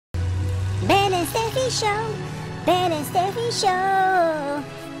and Stephy show. Ben and Stephy show.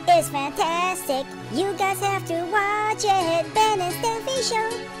 It's fantastic. You guys have to watch it. Ben and Stephy show.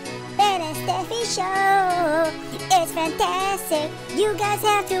 Ben and Stephy show. It's fantastic. You guys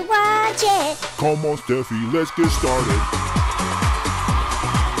have to watch it. Come on, Steffi, let's get started.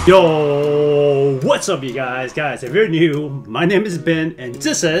 Yo, what's up, you guys? If you're new, my name is Ben, and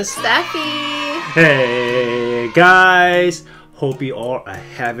this is Stephy. Hey, guys. Hope you all are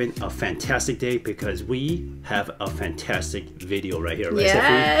having a fantastic day because we have a fantastic video right here, right,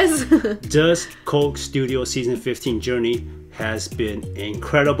 Yes. Steffi? This Coke Studio Season 15 journey has been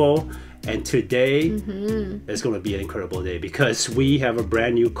incredible. And today is going to be an incredible day because we have a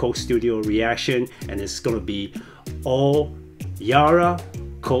brand new Coke Studio reaction, and it's going to be all Yaara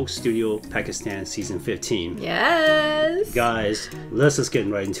Coke Studio Pakistan Season 15. Yes. Guys, let's just get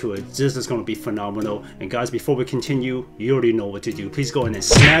right into it. This is going to be phenomenal. And guys, before we continue, you already know what to do. Please go in and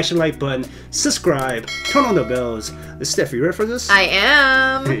smash the like button, subscribe, turn on the bells. Steph, you ready for this? I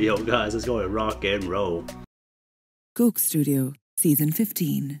am. Yo, guys, let's go and rock and roll. Coke Studio Season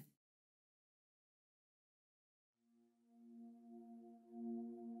 15.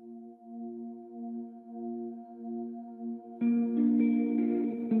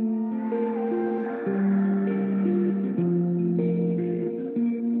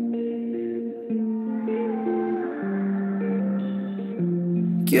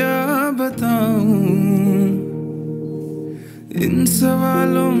 क्या बताऊं इन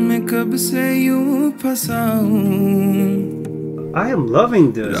सवालों में कब से यूं फंसाऊं I am loving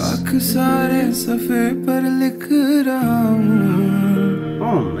this. राख सारे सफ़े पर लिख रहा हूं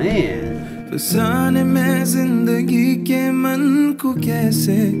Oh man. फसाने में जिंदगी के मन को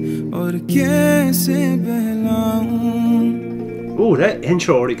कैसे और कैसे बहलाऊं Oh, that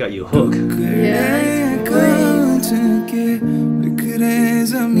intro already got you hooked.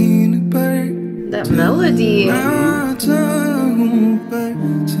 That melody.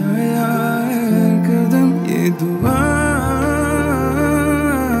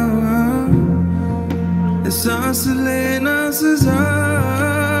 सांस लेना सजा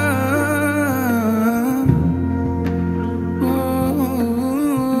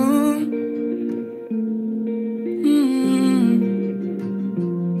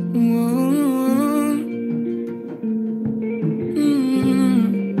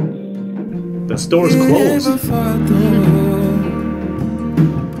The store's closed.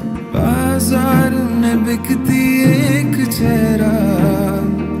 बाजार में बिकती एक चेहरा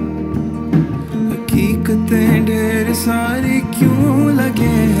हकीकतें ढेर सारी क्यों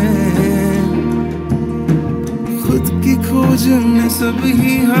लगे हैं खुद की खोज में सब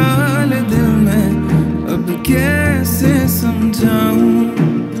ही हाल दिल में अब कैसे समझाऊं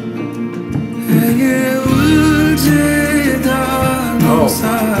है ये उलझे दानों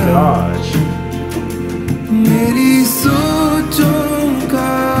सा मेरी सोचों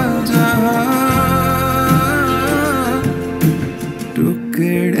का जहां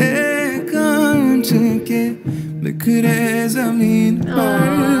टुकड़े कांच के बिखरे जमीन पर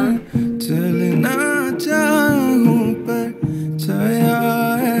चलना चाहूं पर छाया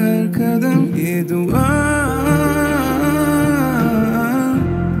हर कदम ये दुआ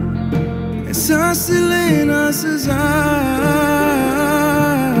सांस लेना सजा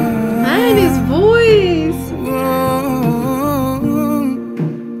And his voice. Wow.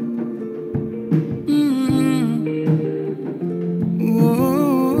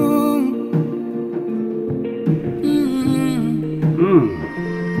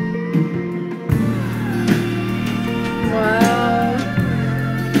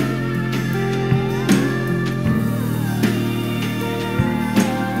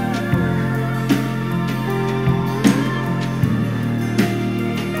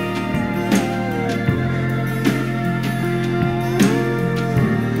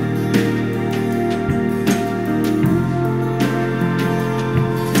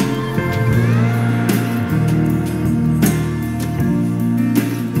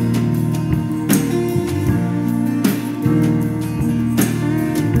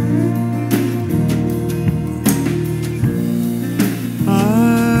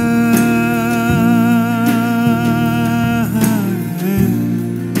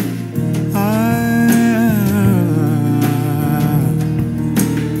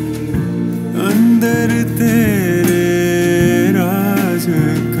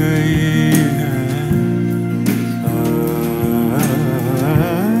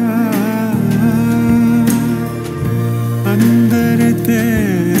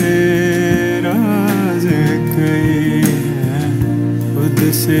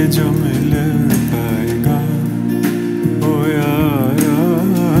 से जो मिल पाएगा ओ यारा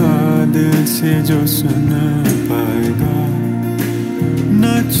दिल से जो सुन पाएगा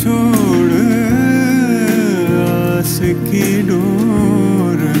ना छोड़ आस की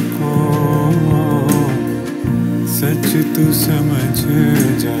डोर को सच तू समझ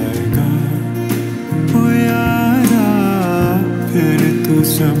जाएगा ओ यारा फिर तू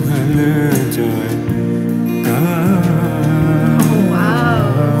संभल जाएगा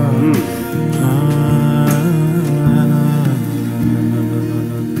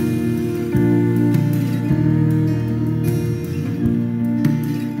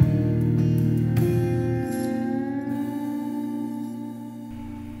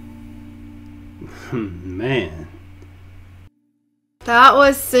Man. That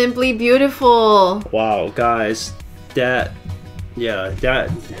was simply beautiful. Wow, guys. That,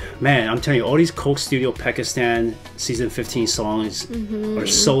 man, I'm telling you, all these Coke Studio Pakistan season 15 songs are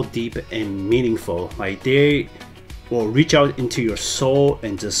so deep and meaningful. Like, they will reach out into your soul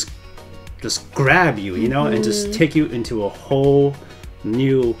and just grab you, you know, and just take you into a whole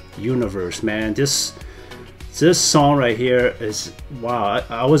new universe, man. This song right here is, wow,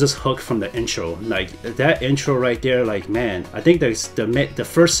 I was just hooked from the intro. Like, that intro right there, like, man, I think that's the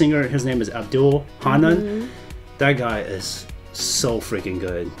first singer, his name is Abdul Hannan. That guy is so freaking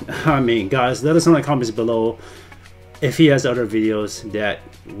good. I mean, guys, let us know in the comments below if he has other videos that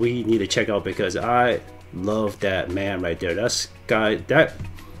we need to check out, because I love that man right there. That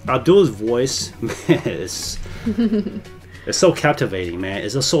Abdul's voice, man, is it's so captivating, man.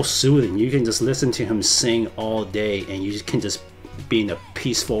 It's just so soothing. You can just listen to him sing all day and you can just be in a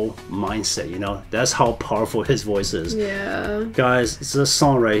peaceful mindset, you know? That's how powerful his voice is. Yeah. Guys, this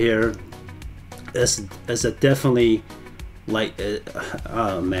song right here is a definitely, like,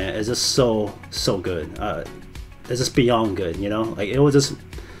 oh man, it's just so good. It's just beyond good, you know? Like, it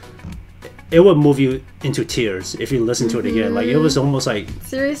would move you into tears if you listen to it again. Like, it was almost like,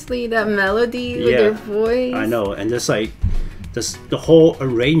 seriously, that melody with your voice. I know, and just like the whole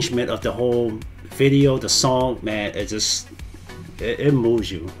arrangement of the whole video, the song, man, it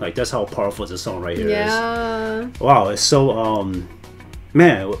moves you. Like, that's how powerful this song right here is. Wow, it's so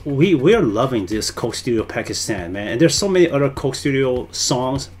man, we are loving this Coke Studio Pakistan, man. And there's so many other Coke Studio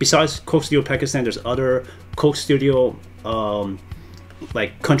songs besides Coke Studio Pakistan. There's other Coke Studio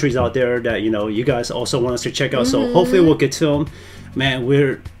like countries out there that, you know, you guys also want us to check out. So hopefully we'll get to them, man.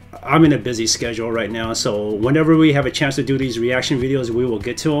 I'm in a busy schedule right now, so whenever we have a chance to do these reaction videos, we will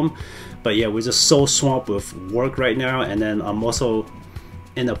get to them. But yeah, we're just so swamped with work right now, and then I'm also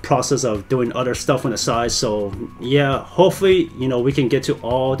in the process of doing other stuff on the side. So yeah, hopefully, you know, we can get to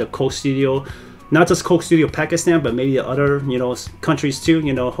all the Coke Studio, not just Coke Studio Pakistan, but maybe the other, you know, countries too,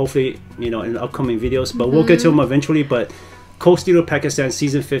 you know, hopefully, you know, in the upcoming videos. But we'll get to them eventually. But Coke Studio Pakistan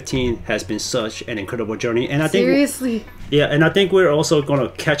season 15 has been such an incredible journey, and I think seriously, yeah, and I think we're also gonna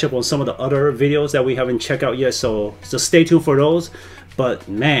catch up on some of the other videos that we haven't checked out yet, so stay tuned for those. But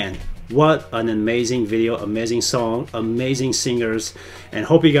man, what an amazing video, amazing song, amazing singers, and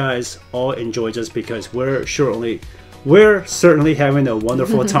hope you guys all enjoy this, because we're certainly having a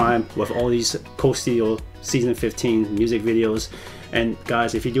wonderful time with all these Coke Studio season 15 music videos. And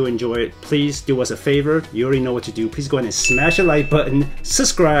guys, if you do enjoy it, please do us a favor. You already know what to do. Please go ahead and smash the like button,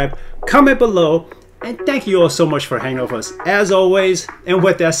 subscribe, comment below, and thank you all so much for hanging out with us as always. And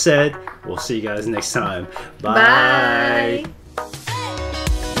with that said, we'll see you guys next time. Bye. bye.